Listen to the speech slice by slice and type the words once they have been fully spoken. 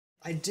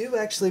I do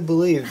actually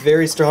believe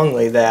very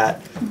strongly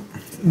that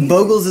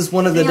Bogles is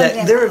one of the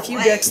decks. There are a few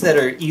decks that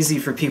are easy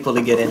for people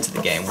to get into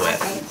the game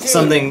with.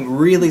 Something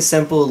really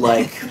simple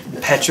like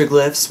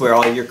Petroglyphs, where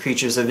all your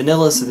creatures are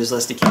vanilla, so there's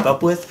less to keep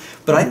up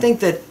with. But I think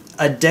that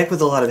a deck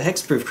with a lot of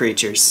hexproof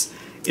creatures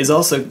is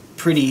also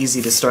pretty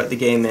easy to start the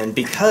game in,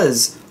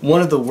 because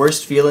one of the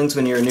worst feelings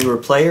when you're a newer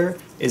player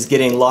is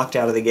getting locked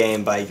out of the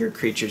game by your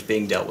creatures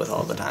being dealt with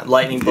all the time.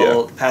 Lightning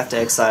Bolt, Path to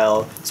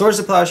Exile, Swords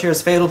to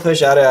Plowshares, Fatal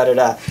Push,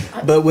 da.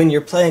 But when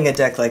you're playing a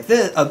deck like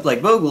this,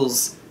 like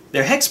Bogles,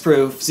 they're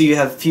hexproof, so you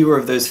have fewer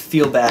of those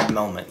feel-bad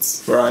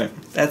moments. Right.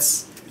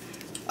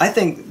 I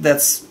think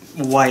that's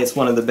why it's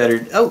one of the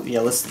better... Oh,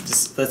 yeah, let's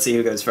see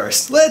who goes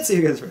first. Let's see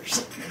who goes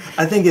first.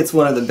 I think it's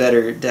one of the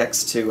better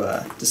decks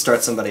to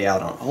start somebody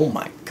out on. Oh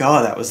my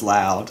god, that was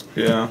loud.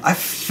 Yeah. I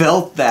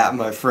felt that,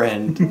 my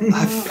friend.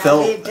 I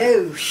felt... I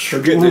do.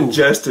 We're getting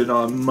ingested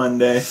on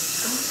Monday.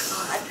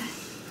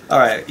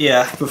 Alright,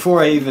 yeah,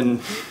 before I even...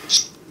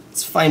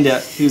 Let's find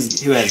out who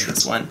has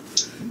this one.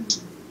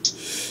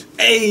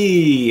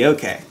 Hey,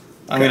 okay.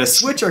 I'm going to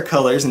switch our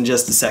colors in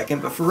just a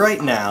second, but for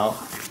right now...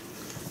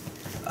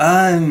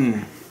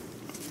 I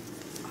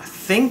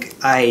think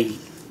I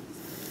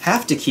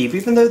have to keep,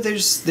 even though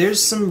there's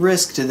some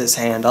risk to this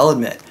hand, I'll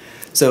admit.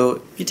 So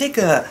if you take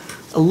a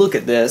look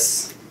at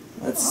this,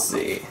 let's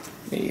see.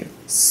 Let me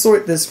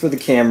sort this for the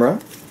camera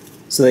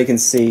so they can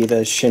see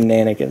the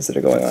shenanigans that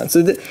are going on.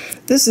 So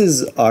this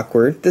is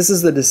awkward. This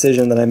is the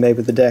decision that I made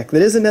with the deck.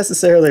 That isn't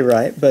necessarily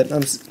right, but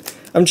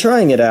I'm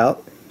trying it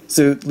out.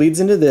 So it leads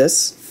into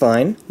this,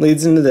 fine.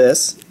 Leads into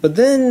this, but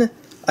then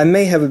I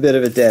may have a bit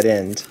of a dead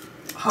end.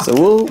 So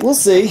we'll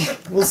see.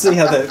 We'll see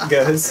how that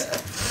goes.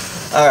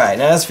 Alright,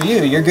 now as for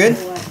you, you're good?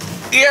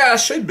 Yeah, I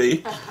should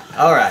be.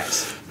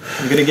 Alright.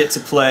 I'm going to get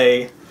to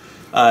play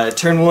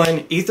turn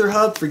 1 Aether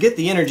Hub. Forget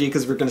the energy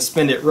because we're going to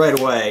spend it right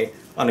away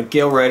on a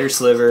Galerider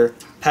Sliver.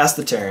 Pass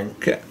the turn.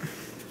 Okay.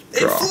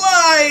 It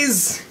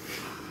flies!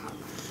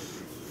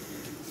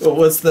 Well,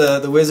 what's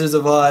the Wizards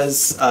of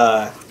Oz?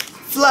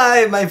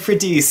 Fly, my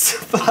pretties.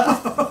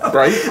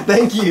 Right?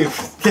 Thank you.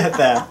 Get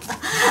that.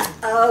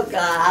 Oh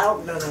god, I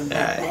don't know about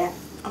that.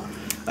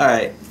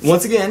 Alright,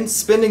 once again,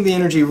 spending the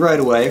energy right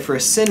away for a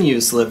Sinew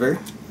Sliver.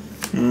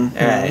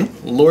 Alright,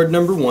 Lord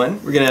number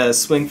 1. We're gonna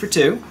swing for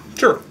 2.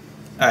 Sure.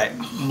 Alright,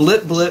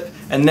 blip, blip,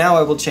 and now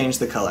I will change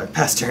the color.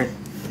 Pass turn.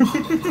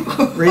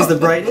 Raise the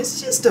brightness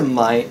just a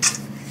mite.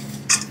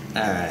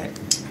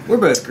 Alright, we're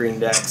both green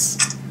decks.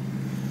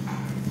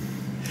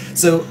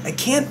 So, I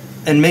can't,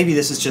 and maybe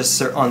this is just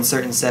on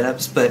certain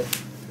setups, but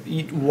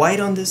white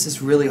on this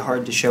is really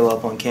hard to show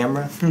up on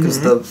camera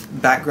because the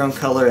background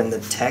color and the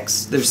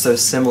text, they're so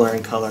similar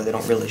in color they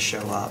don't really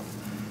show up.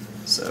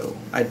 So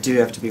I do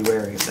have to be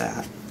wary of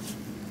that.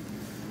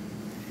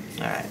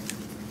 Alright.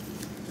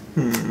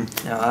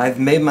 Now I've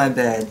made my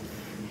bed,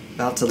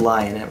 about to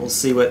lie in it. We'll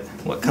see what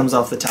comes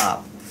off the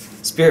top.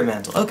 Spirit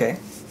Mantle, okay.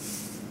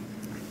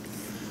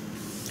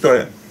 Go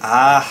ahead.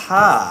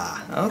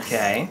 Aha,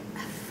 okay.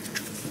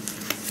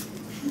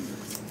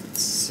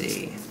 Let's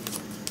see.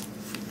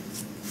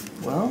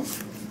 Well,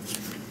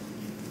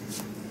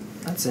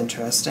 that's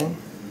interesting.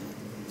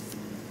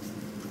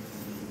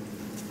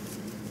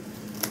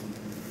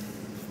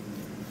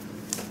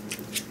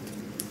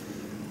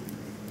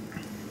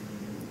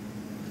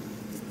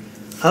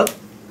 Hub?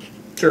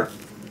 Sure.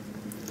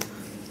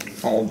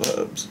 All the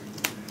hubs.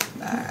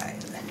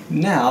 Alright.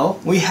 Now,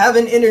 we have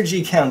an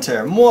energy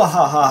counter.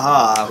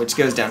 Mwahahaha, which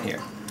goes down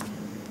here.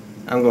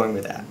 I'm going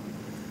with that.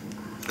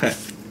 Okay.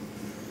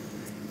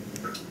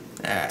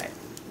 Alright.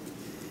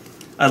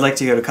 I'd like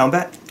to go to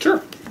combat.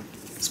 Sure.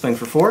 Swing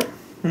for 4.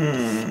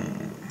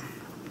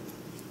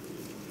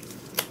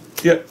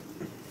 Yep.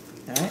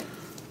 Alright.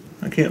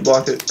 I can't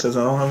block it because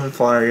I don't have a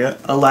flyer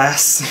yet.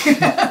 Alas.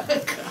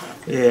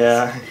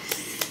 Yeah.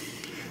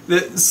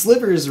 The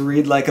Slivers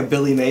read like a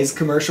Billy Mays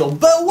commercial,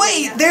 but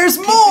wait, there's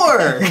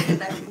more!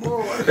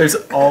 There's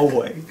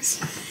always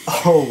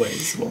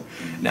more.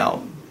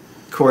 Now,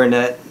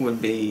 Coronet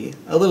would be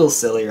a little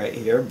silly right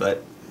here,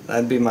 but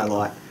that'd be my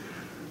lot.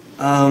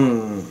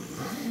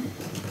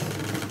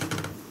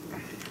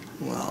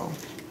 Well,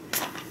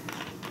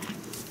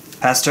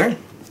 pass turn.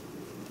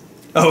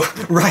 Oh,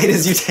 right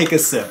as you take a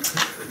sip.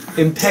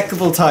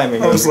 Impeccable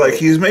timing. I was like,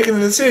 he's making a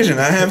decision.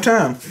 I have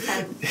time.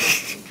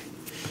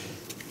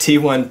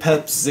 T1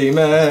 Pepsi,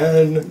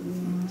 man.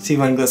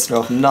 T1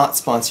 Glycerol, not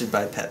sponsored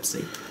by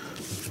Pepsi.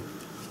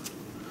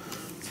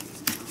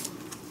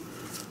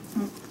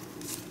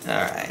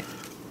 Alright.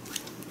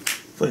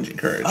 Flinching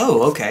Courage.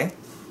 Oh, okay.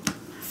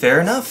 Fair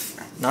enough.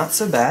 Not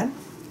so bad.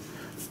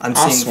 I'm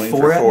I'll seeing swing 4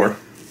 for at 4.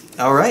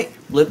 Alright.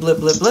 Blip, blip,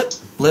 blip, blip.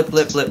 Blip,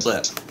 blip, blip,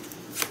 blip.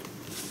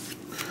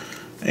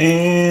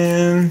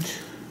 And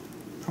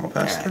I'll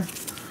pass Alright.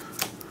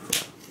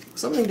 through.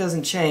 Something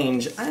doesn't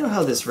change. I know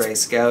how this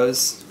race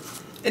goes.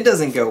 It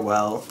doesn't go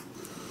well.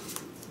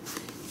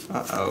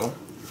 Uh-oh.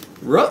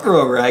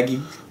 Ruh-roh,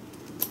 Raggy.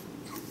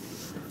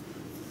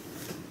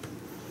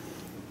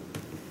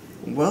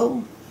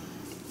 Well,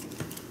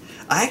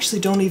 I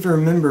actually don't even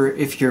remember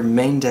if your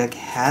main deck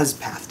has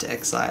Path to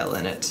Exile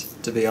in it,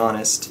 to be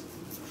honest.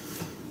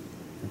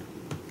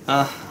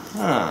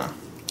 Uh-huh.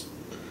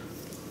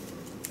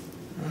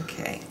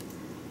 Okay.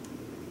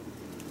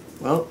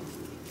 Well,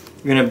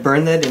 you're gonna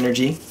burn that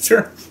energy.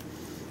 Sure.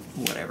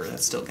 Whatever,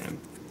 that's still gonna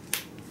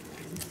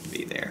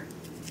be there.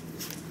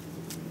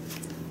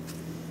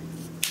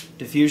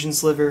 Diffusion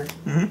Sliver.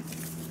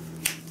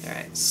 Mm-hmm.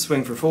 Alright,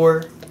 swing for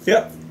 4.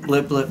 Yep.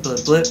 Blip, blip,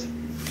 blip, blip.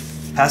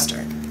 Pass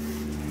turn.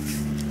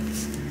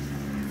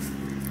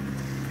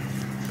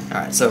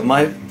 Alright, so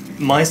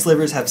my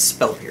slivers have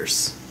Spell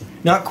Pierce.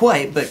 Not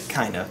quite, but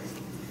kinda.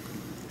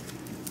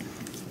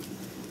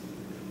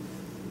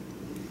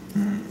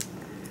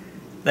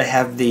 They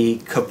have the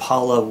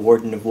Kapala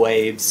Warden of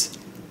Waves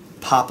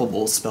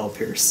poppable Spell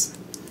Pierce.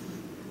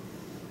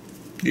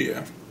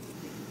 Yeah.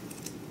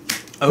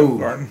 Oh,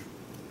 Garden.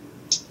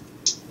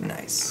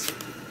 nice.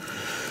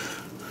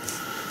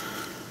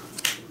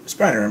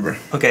 Spider Ember.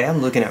 Okay,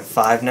 I'm looking at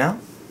 5 now.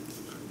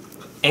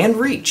 And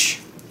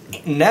reach.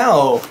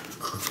 Now.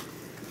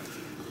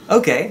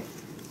 Okay.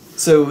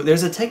 So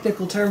there's a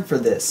technical term for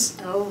this.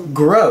 Oh.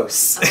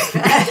 Gross.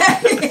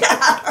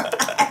 Yeah.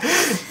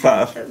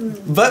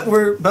 5. but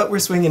we're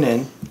swinging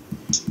in.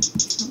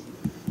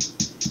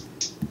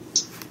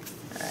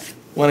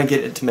 Want to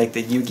get it to make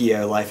the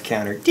Yu-Gi-Oh life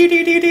counter.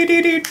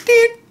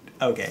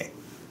 Okay.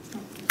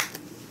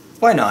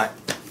 Why not?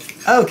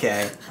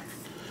 Okay.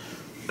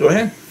 Go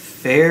ahead.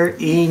 Fair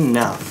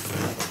enough.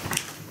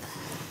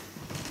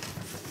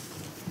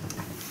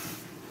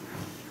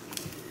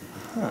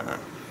 Huh.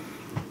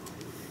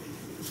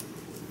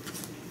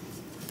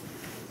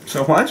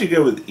 So why'd you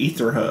go with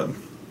Aether Hub?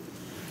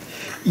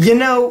 You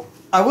know,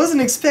 I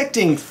wasn't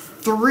expecting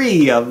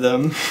 3 of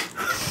them.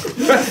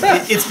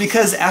 It's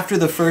because after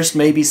the first,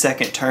 maybe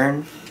second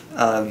turn,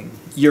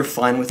 you're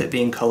fine with it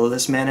being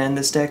colorless mana in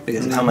this deck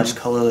because of how much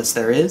colorless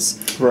there is.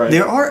 Right.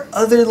 There are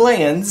other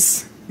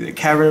lands,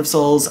 Cavern of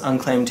Souls,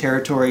 Unclaimed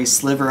Territory,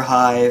 Sliver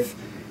Hive,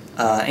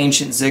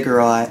 Ancient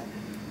Ziggurat,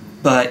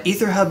 but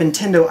Aether Hub and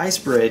Tendo Ice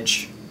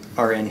Bridge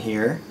are in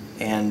here,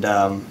 and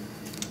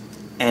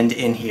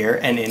in here,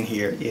 and in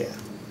here, yeah.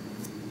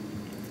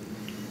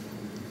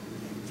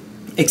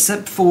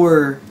 Except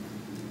for...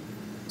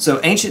 So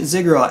Ancient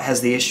Ziggurat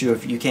has the issue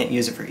of you can't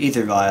use it for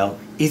Aether Vial.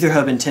 Aether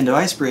Hub and Tendo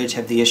Ice Bridge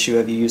have the issue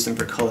of you use them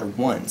for color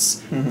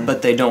once,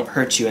 but they don't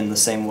hurt you in the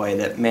same way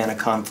that Mana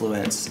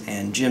Confluence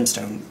and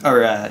Gemstone,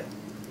 or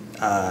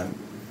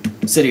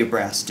City of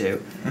Brass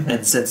do.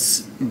 And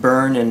since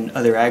Burn and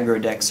other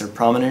aggro decks are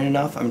prominent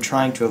enough, I'm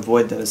trying to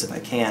avoid those if I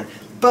can.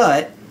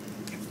 But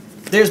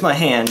there's my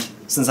hand,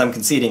 since I'm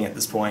conceding at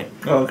this point.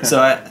 Oh, okay.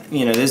 So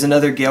there's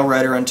another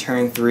Galerider on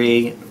turn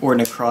 3 or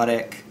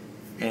Necrotic.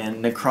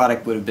 And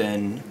Necrotic would have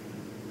been...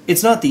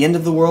 It's not the end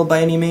of the world by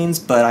any means,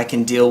 but I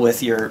can deal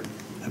with your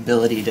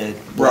ability to...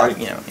 Right.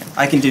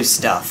 I can do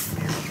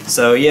stuff.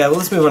 So, yeah, well,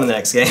 let's move on to the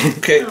next game.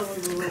 Okay.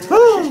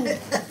 Woo!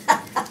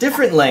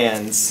 Different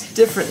lands.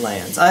 Different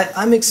lands.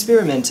 I'm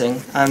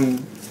experimenting.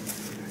 I'm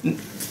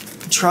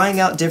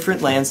trying out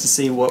different lands to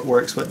see what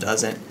works, what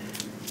doesn't.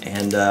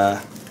 And,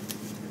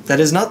 that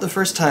is not the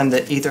first time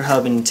that Aether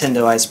Hub and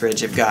Tendo Ice Bridge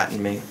have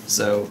gotten me,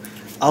 so...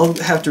 I'll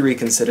have to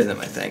reconsider them,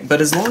 I think. But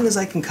as long as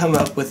I can come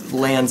up with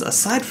lands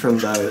aside from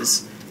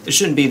those, it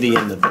shouldn't be the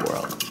end of the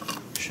world.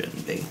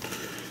 Shouldn't be.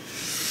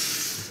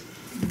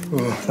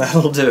 Ooh,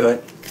 that'll do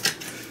it.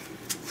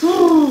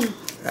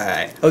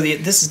 Alright. Oh,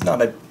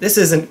 this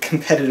isn't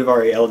competitive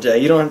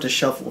RELJ. You don't have to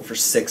shuffle for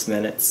 6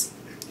 minutes.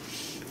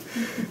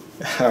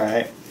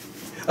 Alright.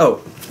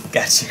 Oh,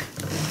 gotcha.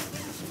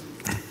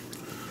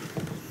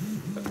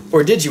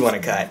 Or did you want to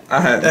cut?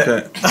 I had to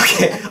cut.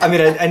 Okay, I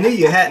mean, I knew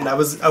you hadn't. I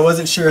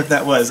wasn't sure if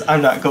that was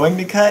I'm not going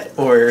to cut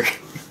or...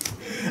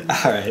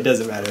 Alright, it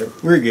doesn't matter.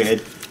 We're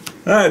good.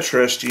 I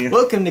trust you.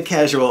 Welcome to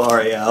Casual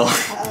REL.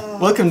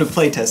 Welcome to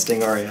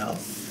Playtesting REL.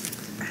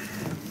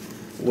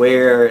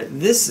 Where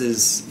this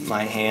is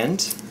my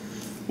hand.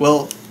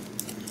 Well,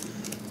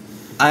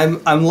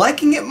 I'm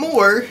liking it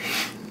more.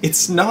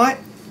 It's not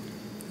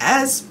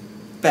as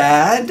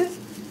bad.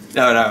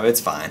 No,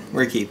 it's fine.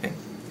 We're keeping.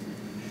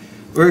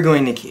 We're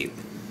going to keep.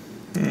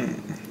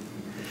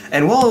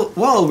 And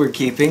while we're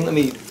keeping, let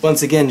me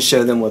once again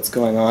show them what's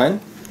going on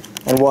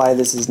and why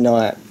this is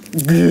not.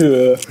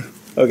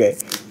 Okay,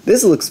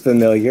 this looks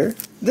familiar.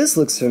 This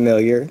looks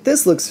familiar.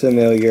 This looks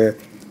familiar.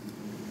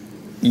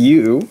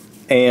 You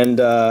and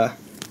that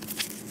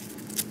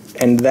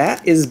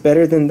is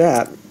better than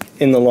that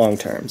in the long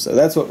term. So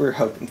that's what we're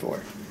hoping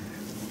for.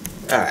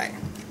 All right.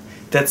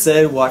 That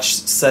said, watch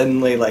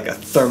suddenly like a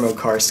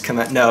thermokarst come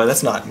out. No,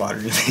 that's not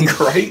modern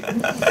legal, right?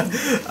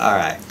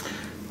 Alright.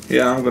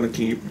 Yeah, I'm gonna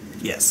keep.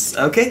 Yes.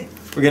 Okay.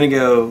 We're gonna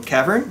go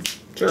Cavern?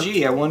 Sure.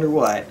 Gee, I wonder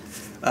why.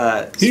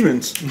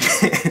 Humans.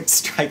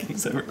 Striking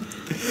Sliver.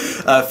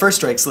 First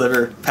Strike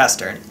Sliver, pass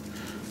turn.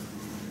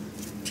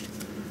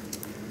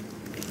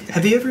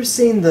 Have you ever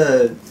seen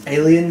the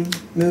Alien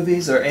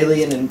movies, or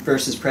Alien and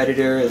versus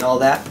Predator and all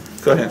that?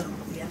 Go ahead.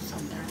 Yes,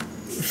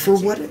 sometimes. For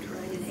what?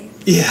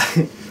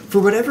 Yeah. For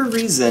whatever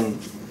reason,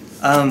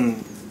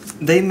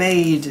 they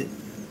made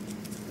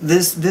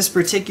this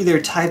particular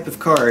type of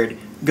card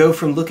go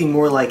from looking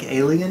more like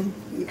Alien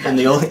in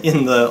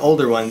the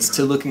older ones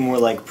to looking more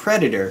like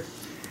Predator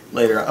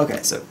later on.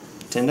 Okay, so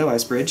Tendo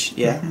Ice Bridge,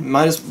 yeah.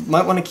 Might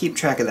want to keep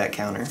track of that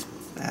counter.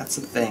 That's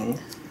a thing.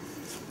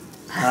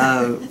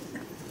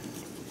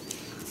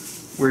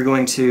 We're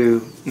going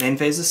to main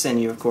phase of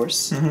Sinew, of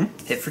course.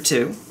 Hit for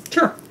 2.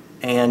 Sure.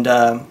 And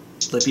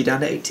flip you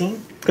down to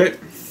 18. Okay.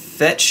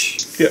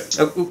 Fetch. Yep.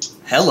 Oh, ooh,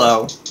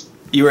 hello.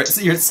 You're at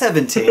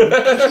 17.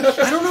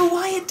 I don't know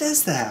why it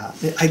does that.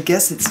 I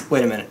guess it's...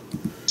 Wait a minute.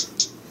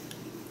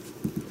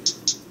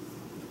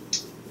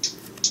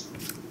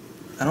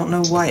 I don't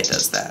know why it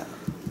does that.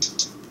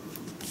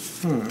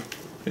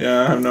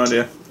 Yeah, I have no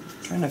idea.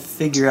 I'm trying to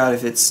figure out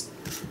if it's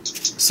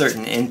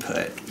certain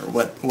input or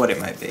what it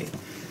might be.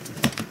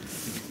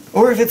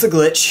 Or if it's a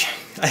glitch.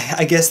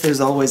 I guess there's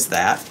always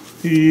that.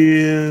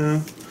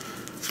 Yeah.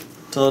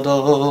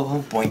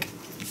 Ta-da! Boink.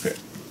 Okay.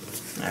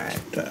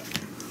 Alright. Tap.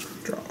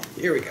 Draw.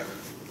 Here we go.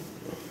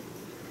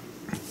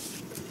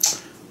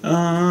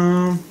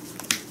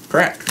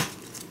 Crack.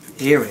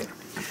 Here we go.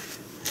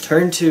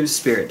 Turn 2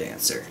 Spirit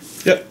Dancer.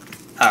 Yep.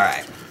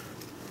 Alright.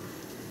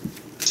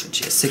 Put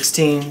you at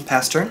 16.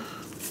 Pass turn.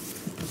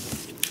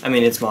 I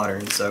mean, it's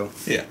modern, so...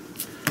 Yeah.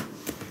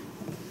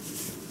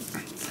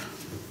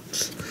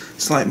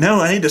 It's like, no,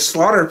 I need to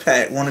slaughter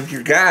pack one of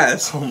your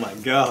guys. Oh my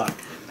god.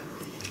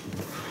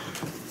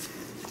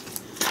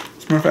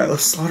 As a matter of fact,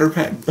 let's slaughter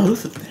pack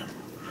both of them.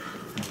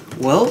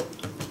 Well,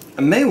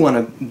 I may want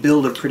to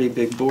build a pretty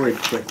big board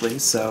quickly,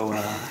 so,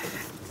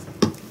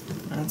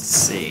 let's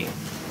see.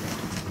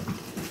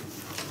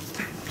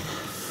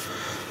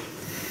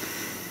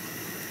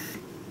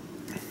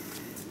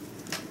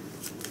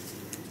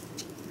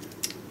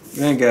 I'm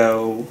gonna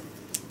go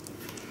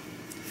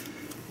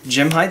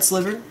Gemhide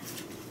Sliver.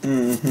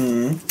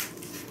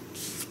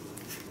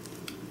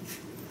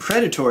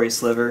 Predatory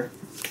Sliver.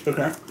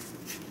 Okay.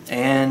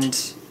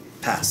 And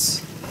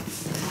pass.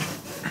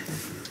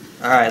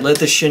 Alright, let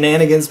the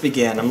shenanigans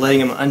begin. I'm letting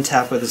him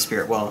untap with a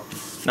spirit. Well,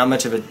 not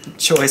much of a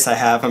choice I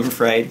have, I'm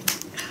afraid.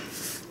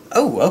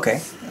 Oh,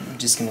 okay. I'm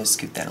just gonna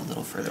scoot that a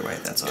little further away,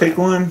 if that's alright. Take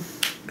one.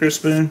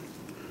 Crispin.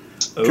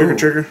 Ooh.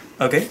 Trigger.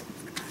 Okay.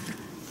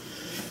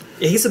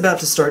 Yeah, he's about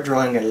to start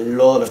drawing a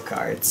lot of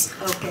cards.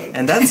 Okay.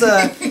 And that's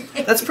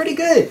that's pretty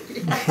good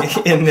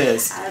in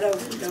this. I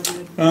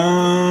don't know.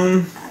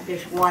 Um. I'm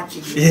just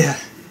watching you. Yeah.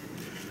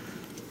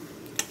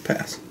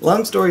 Pass.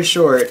 Long story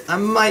short, I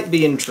might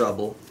be in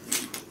trouble.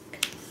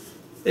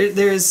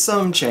 There is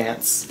some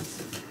chance.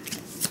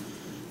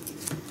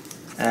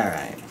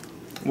 Alright.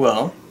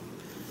 Well.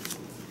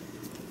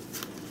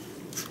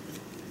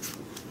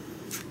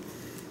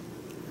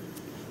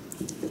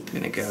 I'm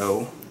gonna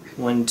go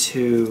 1,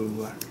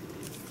 2,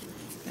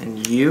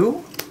 and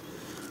you.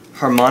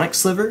 Harmonic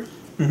Sliver.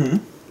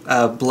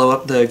 Blow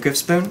up the Griff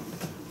Spoon.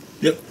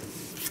 Yep.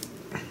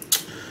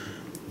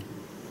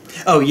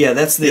 Oh yeah,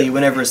 that's the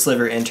whenever a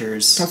sliver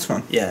enters. That's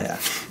fine. Yeah.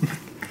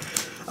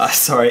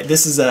 Sorry,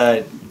 this is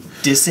a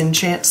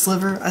Disenchant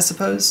Sliver, I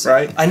suppose.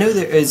 Right. I know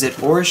there is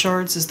it Aura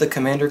Shards is the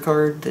commander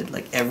card that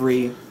like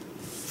every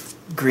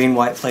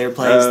green-white player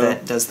plays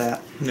that does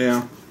that.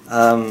 Yeah.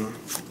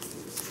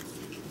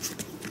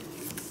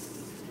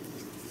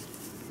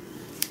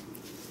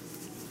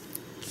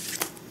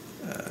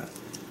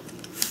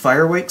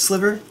 Firewake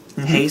Sliver,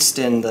 haste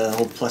and the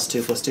whole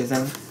 +2/+2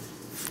 thing.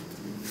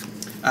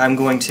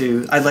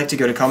 I'd like to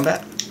go to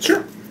combat.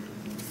 Sure.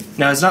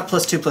 Now it's not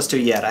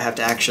 +2/+2 yet. I have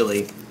to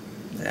actually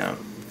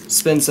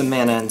spend some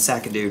mana and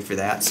sack a dude for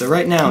that. So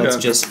right now it's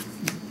just,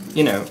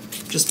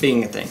 just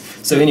being a thing.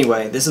 So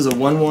anyway, this is a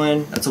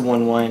 1/1, that's a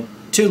 1/1,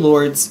 2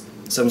 lords,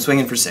 so I'm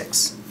swinging for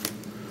 6.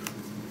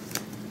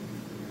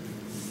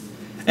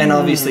 And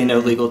obviously no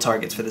legal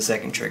targets for the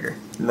second trigger.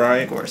 Right.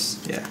 Of course,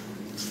 yeah.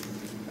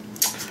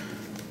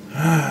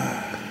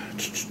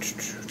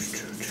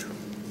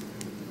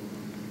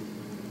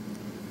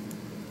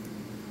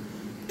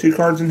 Two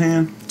cards in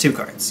hand. 2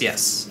 cards,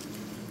 yes.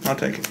 I'll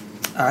take it.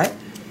 Alright.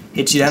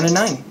 Hit you down to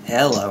 9.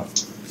 Hello.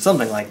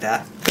 Something like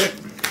that. Okay.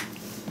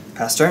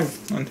 Pass turn.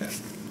 Untap.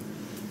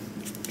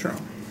 Draw.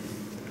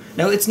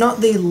 No, it's not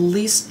the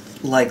least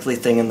likely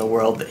thing in the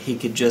world that he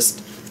could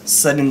just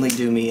suddenly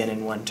do me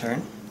in 1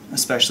 turn.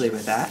 Especially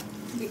with that.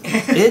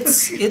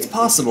 It's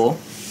possible.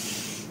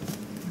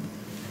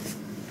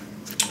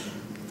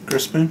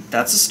 Crispin.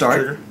 That's a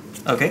start. Trigger.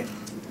 Okay.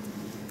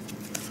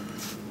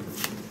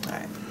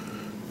 Alright.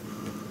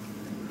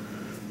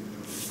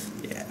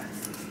 Yeah.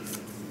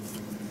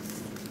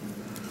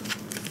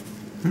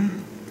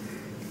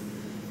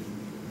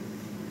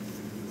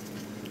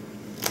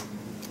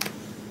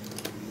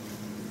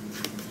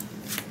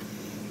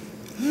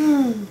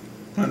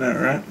 I know,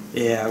 right?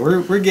 Yeah,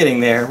 we're getting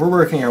there. We're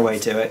working our way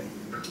to it.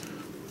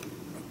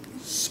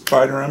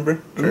 Spider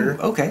Ember. Trigger.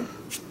 Ooh, okay.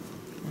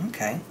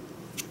 Okay.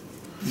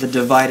 The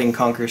divide and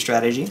conquer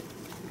strategy.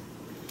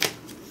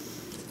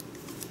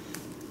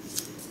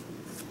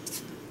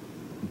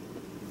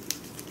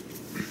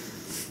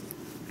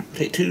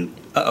 Take 2.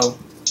 Uh-oh.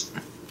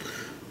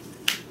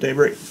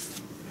 Daybreak.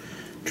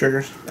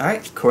 Triggers.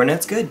 Alright,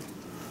 Cornet's good.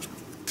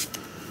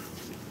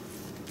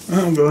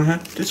 Oh, go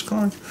ahead.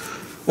 Discard.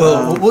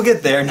 Well, we'll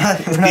get there. We're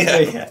not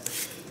there yet.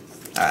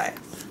 All right.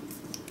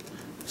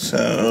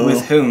 So.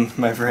 With whom,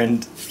 my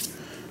friend?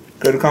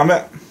 Go to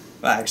combat.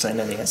 Well, actually,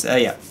 nothing else. Oh,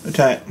 yeah.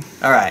 Attack.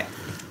 All right.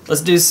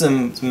 Let's do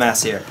some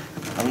maths here.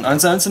 On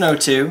Zones and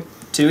O2,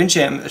 2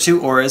 enchantment,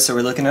 2 auras, so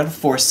we're looking at a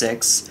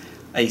 4/6,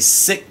 a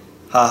 6.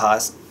 Haha.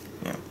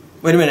 Yeah.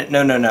 Wait a minute.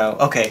 No.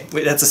 Okay.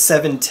 Wait, that's a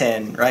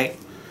 7/10, right?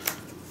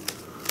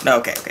 No.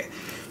 Okay.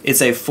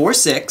 It's a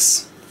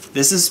 4/6.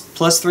 This is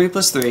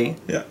 +3/+3.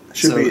 Yeah.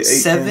 Should be 8,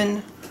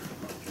 7. 10.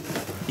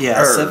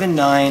 Yeah,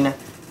 7/9,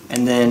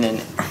 and then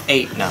an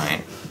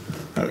 8/9.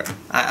 Okay.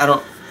 I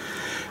don't.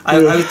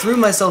 I threw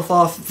myself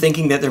off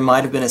thinking that there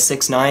might have been a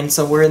 6/9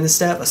 somewhere in the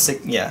step. A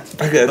 6. Yeah.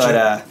 I got you.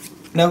 But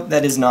no,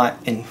 that is not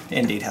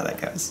indeed how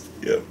that goes.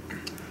 Yep.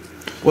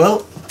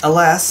 Well,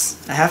 alas,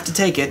 I have to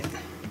take it.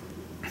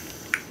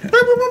 I'll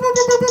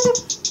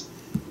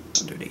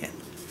do it again.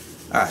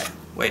 All right.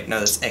 Wait. No,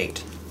 that's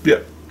 8.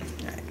 Yep.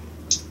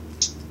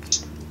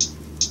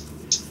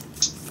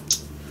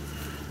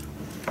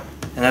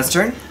 And that's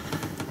turn?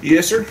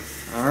 Yes, sir.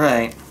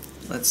 Alright.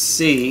 Let's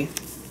see.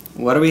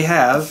 What do we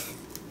have?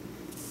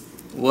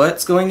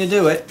 What's going to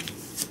do it?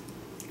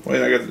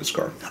 Wait, I got to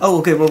discard. Oh,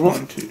 okay. Well,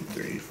 1, 2,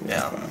 3, 4,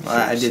 Yeah, 5,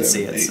 well, I 6, did 7,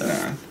 see it, 8, so.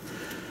 9.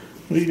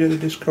 We got to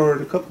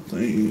discard a couple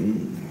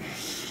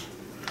things.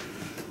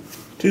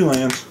 2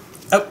 lands.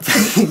 Oh,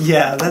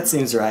 yeah, that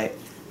seems right.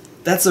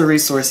 That's a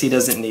resource he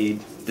doesn't need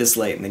this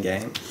late in the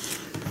game.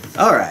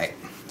 Alright.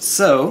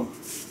 So,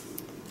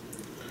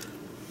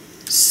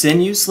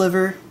 Sinew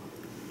Sliver,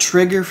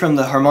 trigger from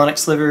the Harmonic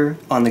Sliver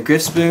on the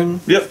Griff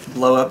Spoon. Yep.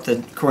 Blow up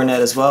the Coronet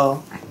as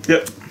well.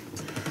 Yep.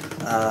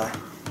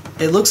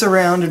 It looks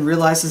around and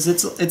realizes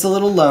it's a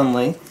little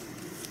lonely.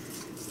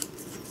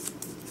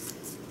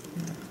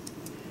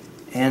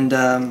 And,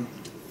 alright,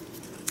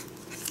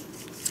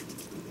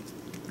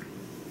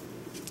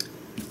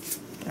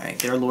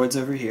 get our lords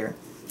over here.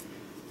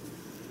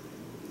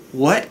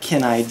 What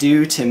can I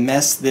do to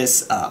mess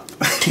this up?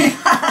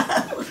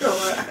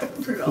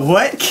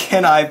 What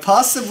can I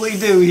possibly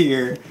do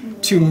here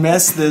to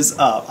mess this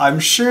up? I'm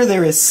sure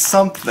there is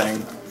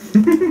something.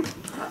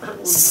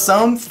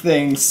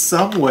 Something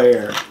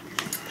somewhere.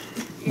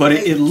 But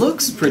it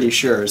looks pretty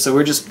sure, so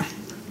we're just...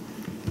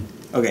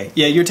 Okay,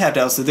 yeah, you're tapped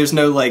out, so there's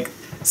no, like,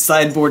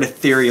 sideboard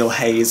ethereal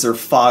haze or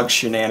fog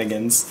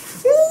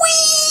shenanigans. Whee!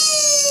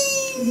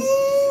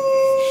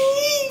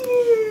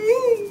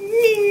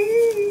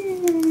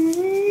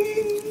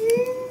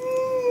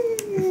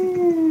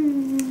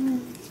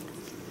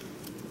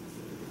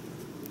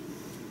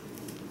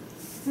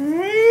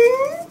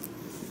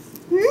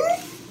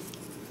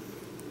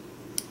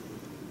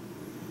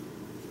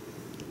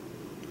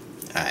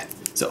 Alright,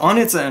 so on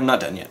its own, I'm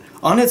not done yet.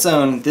 On its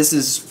own, this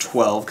is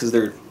 12, because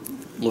they're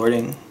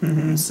lording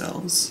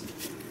themselves.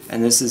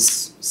 And this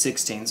is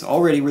 16, so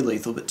already we're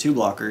lethal, but 2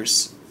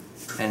 blockers.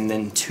 And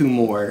then 2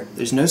 more.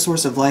 There's no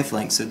source of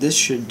lifelink, so this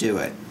should do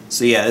it.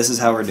 So yeah, this is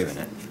how we're doing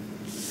it.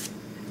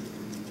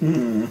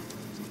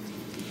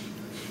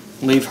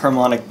 Leave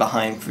Harmonic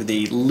behind for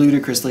the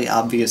ludicrously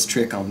obvious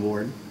trick on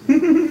board.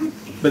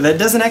 But that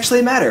doesn't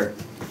actually matter.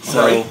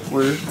 So Right.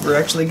 we're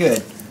actually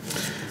good.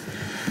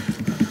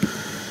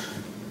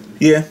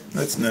 Yeah,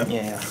 that's no.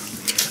 Yeah.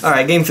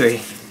 Alright, game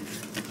 3.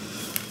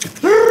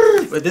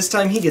 But this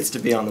time he gets to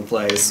be on the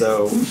play,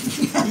 so...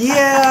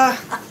 Yeah!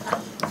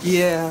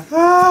 Yeah.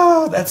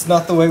 Ah, that's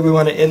not the way we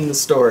want to end the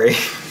story.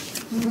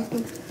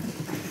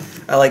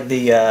 I like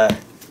the,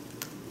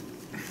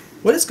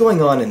 What is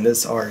going on in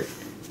this art?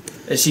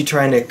 Is she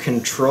trying to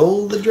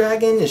control the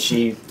dragon? Is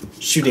she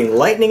shooting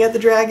lightning at the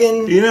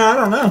dragon? You know, I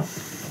don't know.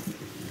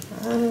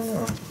 I don't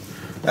know.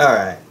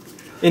 Alright.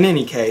 In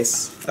any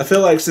case... I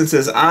feel like since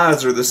his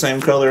eyes are the same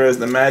color as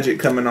the magic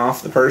coming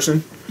off the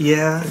person,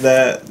 Yeah.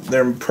 that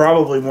they're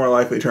probably more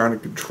likely trying to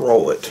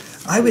control it.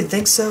 I would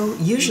think so.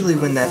 Usually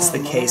when that's the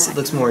case, it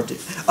looks more...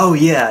 Oh,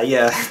 yeah.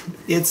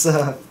 It's,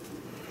 It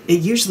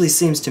usually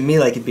seems to me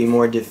like it'd be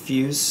more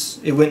diffuse.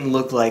 It wouldn't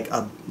look like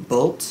a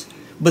bolt.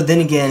 But then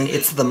again,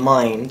 it's the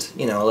mind.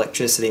 You know,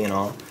 electricity and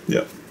all.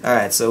 Yep.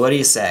 Alright, so what do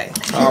you say?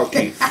 I'll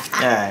keep.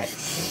 Alright.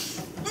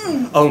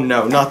 Oh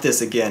no, not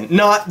this again.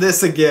 Not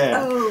this again.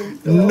 Oh,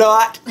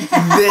 Not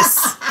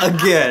this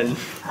again.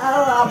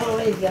 I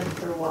believe him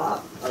for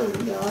what? Oh,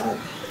 God.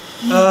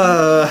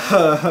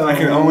 I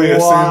can only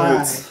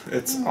assume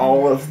it's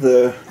all of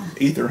the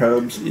Aether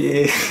Hubs.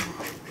 Yeah.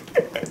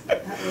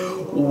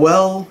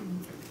 Well,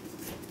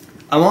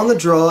 I'm on the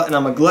draw and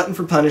I'm a glutton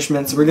for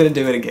punishment, so we're gonna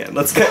do it again.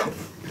 Let's go.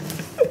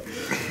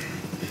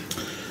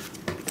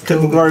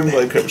 Temple Garden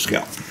Blade Cobra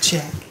Scout.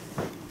 Check.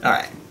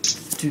 Alright.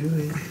 Do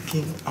it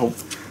again. Oh.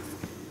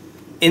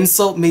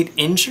 Insult meet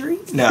injury?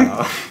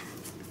 No.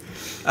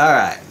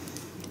 Alright.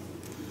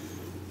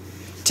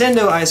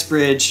 Tendo Ice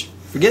Bridge.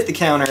 Forget the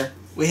counter.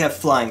 We have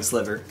Flying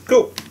Sliver.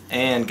 Cool.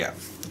 And go.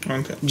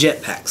 Okay.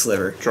 Jetpack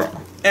Sliver. Draw.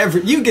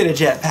 You get a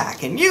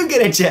jetpack, and you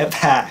get a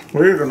jetpack.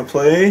 We're gonna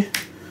play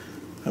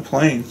a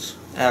Plains.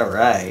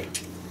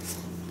 Alright.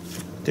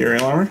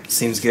 Ethereal Armor.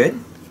 Seems good.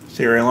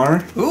 Ethereal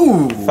Armor.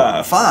 Ooh.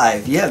 5.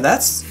 5. Yeah,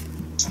 that's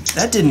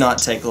That did not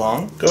take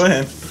long. Go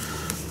ahead.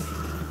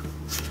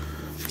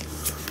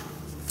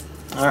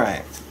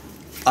 Alright.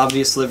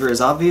 Obvious Sliver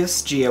is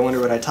obvious. Gee, I wonder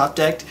what I top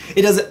decked.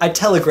 It doesn't. I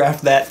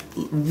telegraphed that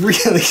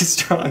really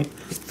strong.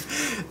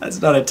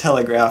 That's not a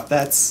telegraph.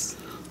 That's,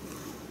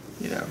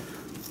 you know,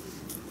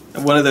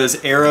 one of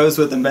those arrows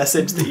with a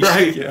message that you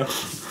right. you know.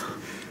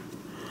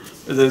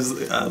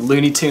 Those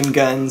Looney Tune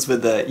guns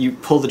with the you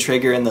pull the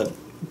trigger and the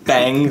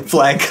bang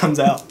flag comes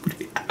out.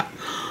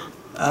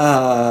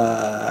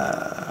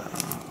 I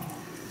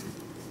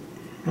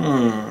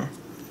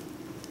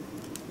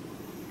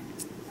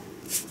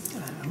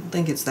don't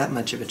think it's that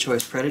much of a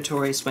choice.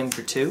 Predatory, swing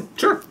for 2.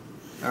 Sure.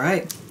 All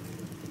right.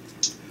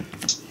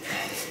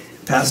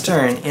 Pass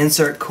turn.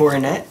 Insert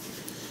coronet.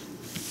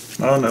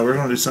 Oh no, we're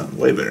gonna do something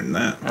way better than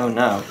that. Oh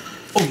no.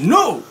 Oh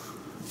no!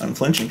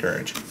 Unflinching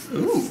courage.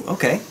 Ooh.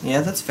 Okay.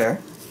 Yeah, that's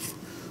fair.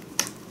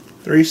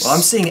 3. Well,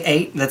 I'm seeing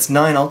 8. That's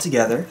 9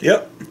 altogether.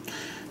 Yep.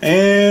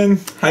 And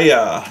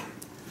hiya.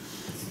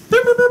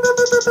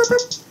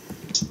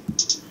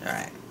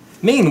 Alright.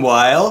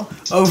 Meanwhile,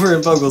 over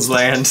in Bogles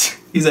land,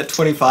 he's at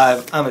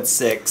 25, I'm at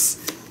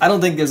 6. I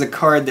don't think there's a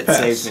card that Pass.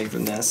 saves me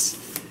from this.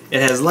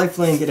 It has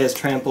lifelink, it has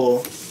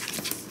trample.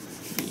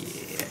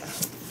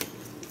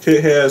 Yeah.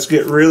 It has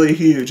get really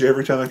huge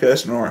every time I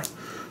cast an aura.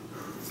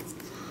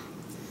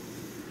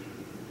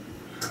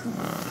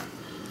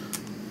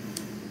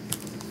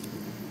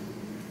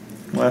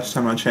 Last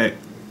time I checked,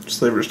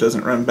 Slivers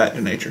doesn't run back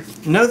to nature.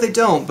 No, they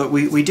don't, but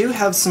we do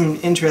have some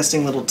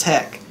interesting little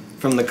tech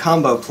from the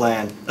combo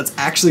plan that's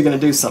actually going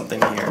to do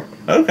something here.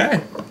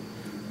 Okay.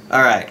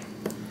 Alright.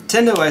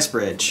 Tendo Ice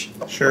Bridge.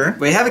 Sure.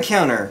 We have a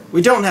counter.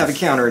 We don't have a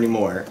counter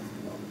anymore.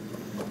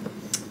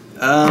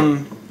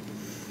 Well,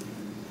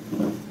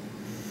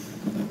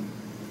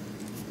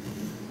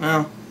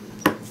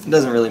 it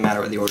doesn't really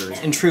matter what the order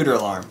is. Intruder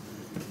Alarm.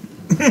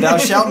 Thou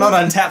shalt not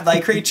untap thy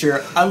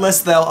creature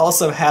unless thou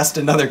also hast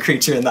another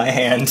creature in thy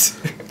hand.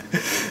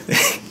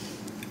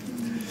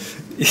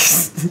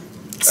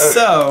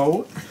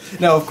 So,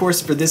 now of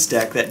course for this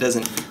deck that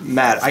doesn't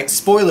matter.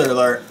 Spoiler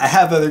alert, I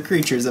have other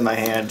creatures in my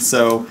hand,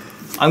 so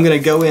I'm going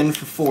to go in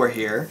for 4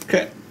 here.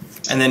 Okay.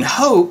 And then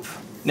hope.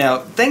 Now,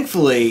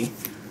 thankfully,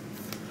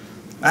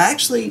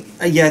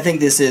 yeah, I think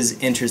this is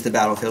enters the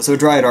battlefield. So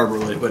Dryad Arbor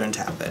would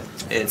untap it.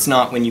 It's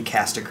not when you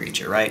cast a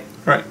creature, right?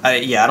 Right.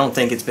 Yeah, I don't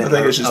think it's been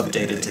it's just,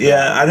 updated to yeah,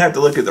 that. I'd have to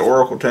look at the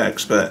Oracle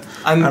text, but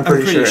I'm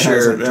pretty sure it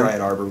hasn't been.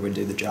 Dryad Arbor would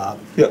do the job.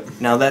 Yep.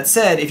 Now that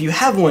said, if you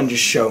have one,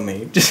 just show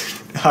me.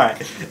 All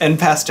right, and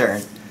pass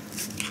turn.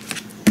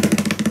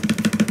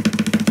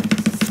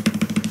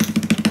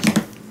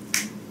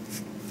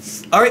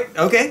 All right.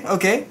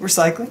 Okay.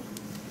 Recycling.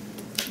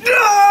 No!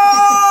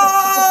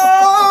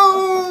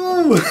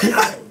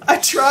 I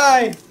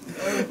tried.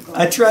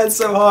 I tried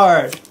so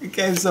hard. It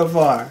came so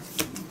far.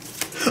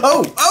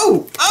 Oh!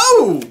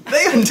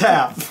 They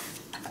untap.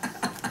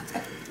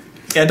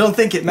 Yeah, I don't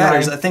think it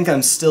matters. I think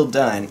I'm still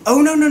done.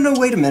 Oh, no,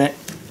 wait a minute.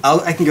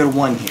 I can go to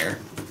 1 here.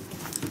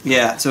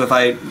 Yeah, so if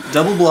I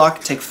double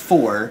block, take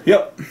 4.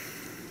 Yep.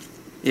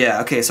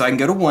 Yeah, okay, so I can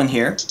go to 1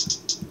 here.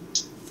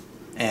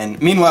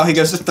 And meanwhile, he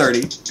goes to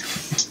 30.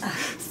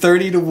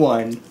 30 to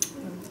 1.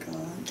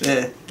 Oh,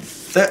 God.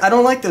 I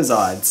don't like those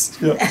odds.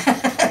 Yep.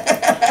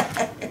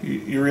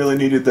 you really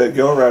needed that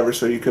Galerider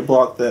so you could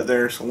block that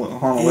there on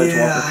a ledge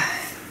walker.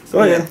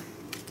 Go ahead.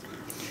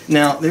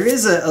 Now, there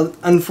is a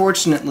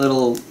unfortunate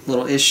little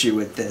issue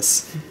with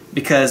this,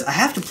 because I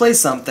have to play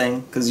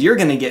something, because you're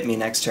going to get me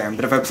next turn,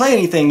 but if I play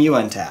anything, you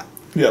untap.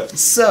 Yep.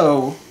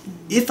 So,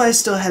 if I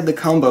still had the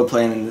combo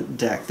plan in the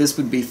deck, this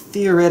would be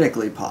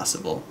theoretically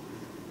possible.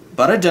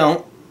 But I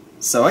don't,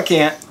 so I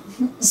can't.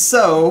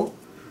 So,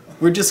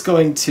 we're just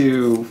going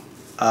to,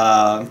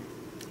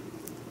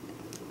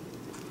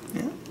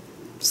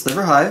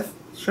 Sliver Hive.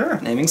 Sure.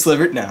 Naming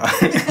Sliver, no.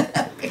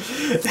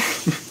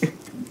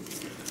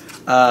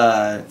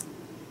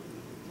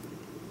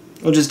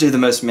 We'll just do the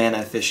most mana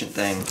efficient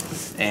thing.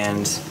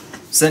 And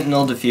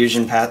Sentinel,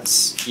 Diffusion,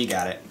 Pats, you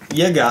got it.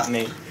 You got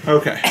me.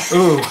 Okay.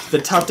 Ooh,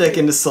 the top deck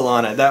into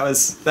Solana. That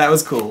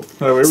was cool.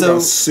 Oh, we're going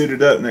to suit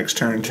it up next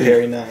turn, too.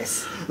 Very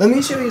nice. Let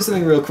me show you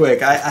something real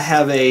quick. I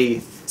have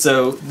a...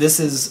 So, this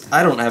is...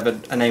 I don't have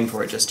a name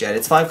for it just yet.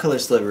 It's 5-color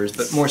slivers,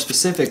 but more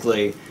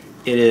specifically,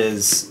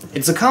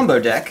 it's a combo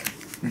deck.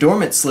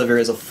 Dormant Sliver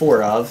is a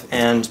 4 of,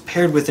 and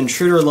paired with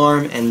Intruder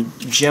Alarm and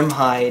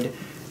Gemhide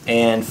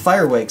and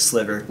Firewake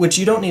Sliver, which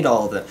you don't need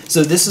all of them.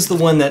 So this is the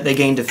one that they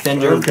gain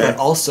Defender, but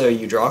also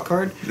you draw a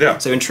card. Yeah.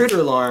 So Intruder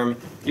Alarm,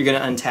 you're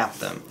going to untap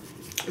them.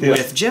 Yeah.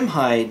 With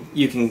Gemhide,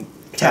 you can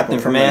tap them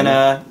for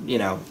mana,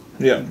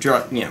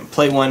 draw,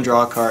 play 1,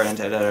 draw a card, and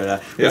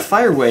da-da-da-da. Yeah. With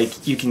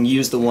Firewake, you can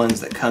use the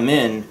ones that come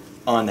in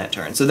on that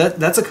turn. So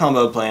that's a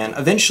combo plan.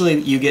 Eventually,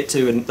 you get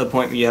to the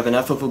point where you have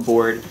enough of a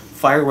board.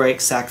 Firewake,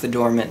 sack the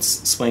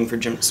Dormants, swing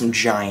for some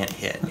giant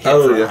hit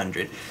for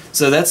 100.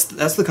 So that's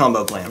the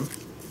combo plan.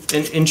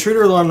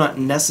 Intruder Alarm not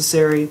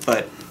necessary,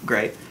 but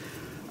great.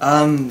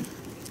 Then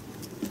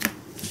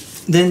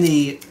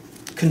the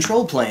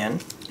control plan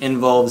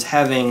involves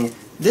having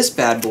this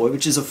bad boy,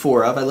 which is a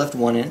 4 of. I left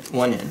one in.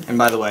 And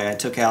by the way, I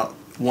took out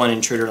one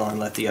Intruder Alarm,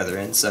 let the other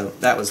in, so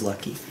that was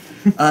lucky.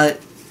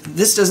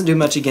 This doesn't do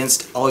much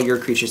against all your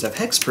creatures have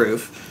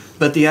hexproof,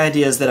 but the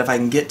idea is that if I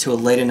can get to a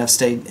late enough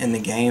state in the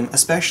game,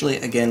 especially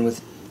again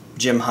with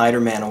Gem Hide or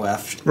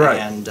Manaweft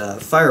and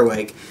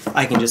Firewake,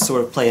 I can just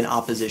sort of play an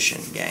opposition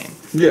game.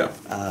 Yeah.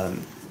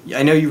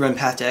 I know you run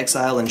Path to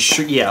Exile, and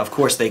sure, yeah, of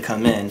course they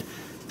come in,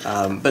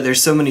 but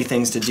there's so many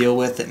things to deal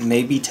with that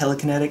maybe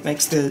Telekinetic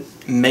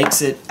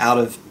makes it out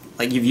of,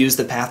 like, you've used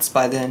the paths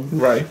by then.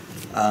 Right.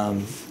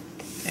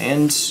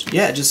 And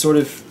yeah, it just sort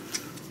of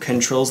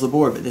controls the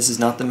board, but this is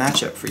not the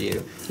matchup for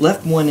you.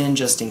 Left one in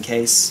just in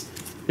case.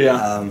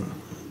 Yeah.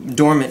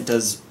 Dormant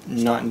does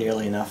not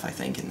nearly enough, I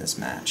think, in this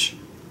match.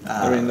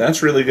 I mean,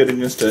 that's really good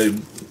against a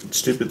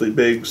stupidly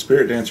big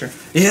Spirit Dancer.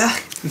 Yeah,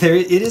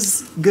 it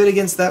is good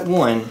against that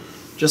one,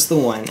 just the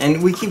one.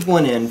 And we keep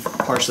one in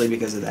partially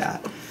because of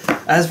that.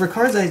 As for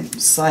cards I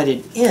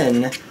sided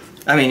in,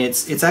 I mean,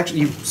 it's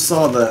actually, you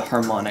saw the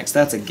Harmonics,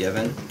 that's a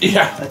given.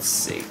 Yeah. Let's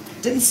see.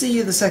 Didn't see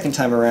you the second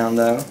time around,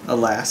 though,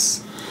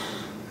 alas.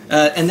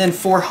 And then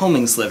 4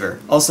 Homing Sliver,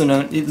 also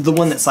known, the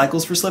one that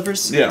cycles for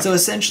slivers. Yeah. So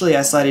essentially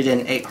I sided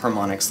in 8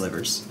 Harmonic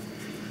Slivers.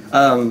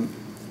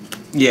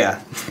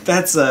 Yeah,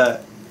 that's,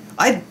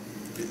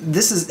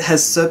 this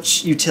has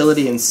such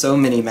utility in so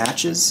many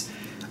matches.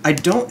 I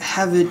don't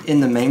have it in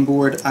the main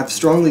board. I've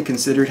strongly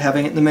considered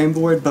having it in the main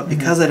board, but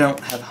because I don't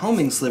have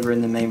Homing Sliver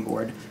in the main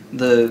board,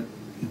 the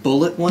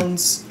bullet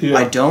ones,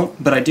 I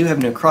don't, but I do have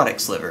Necrotic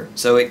Sliver,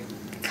 so it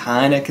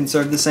kind of can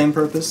serve the same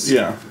purpose.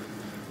 Yeah.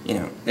 You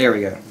know, there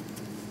we go.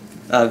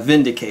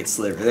 Vindicate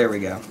Sliver, there we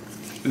go.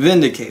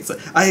 Vindicate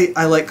Sliver.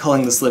 I like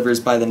calling the slivers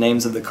by the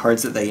names of the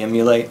cards that they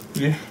emulate.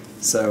 Yeah.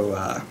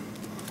 So,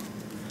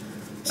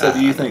 so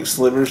do you think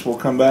slivers will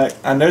come back?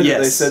 I know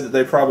that they said that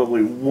they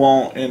probably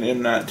won't in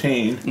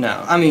M19.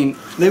 No, I mean,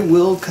 they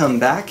will come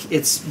back,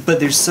 but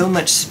there's so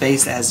much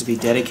space that has to be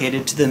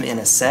dedicated to them in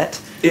a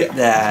set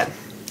that,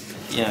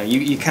 you know,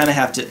 you kind of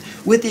have to,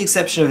 with the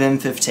exception of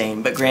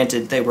M15, but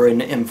granted, they were in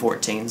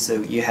M14,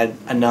 so you had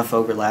enough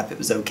overlap, it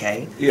was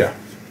okay. Yeah.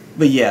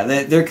 But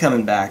yeah, they're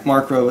coming back.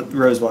 Mark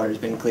Rosewater's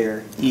been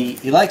clear. He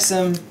likes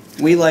them,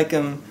 we like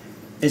them,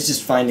 it's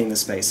just finding the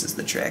space is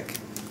the trick.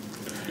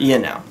 You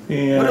know.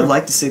 Yeah. Would have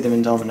liked to see them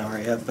in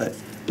Dominaria, but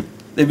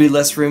there'd be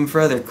less room for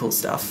other cool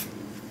stuff.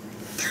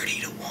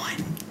 30 to 1.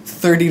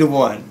 30 to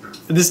 1.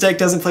 This deck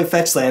doesn't play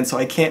fetch land, so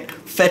I can't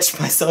fetch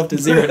myself to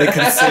 0 to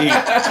concede.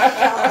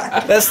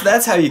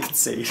 That's how you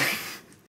concede.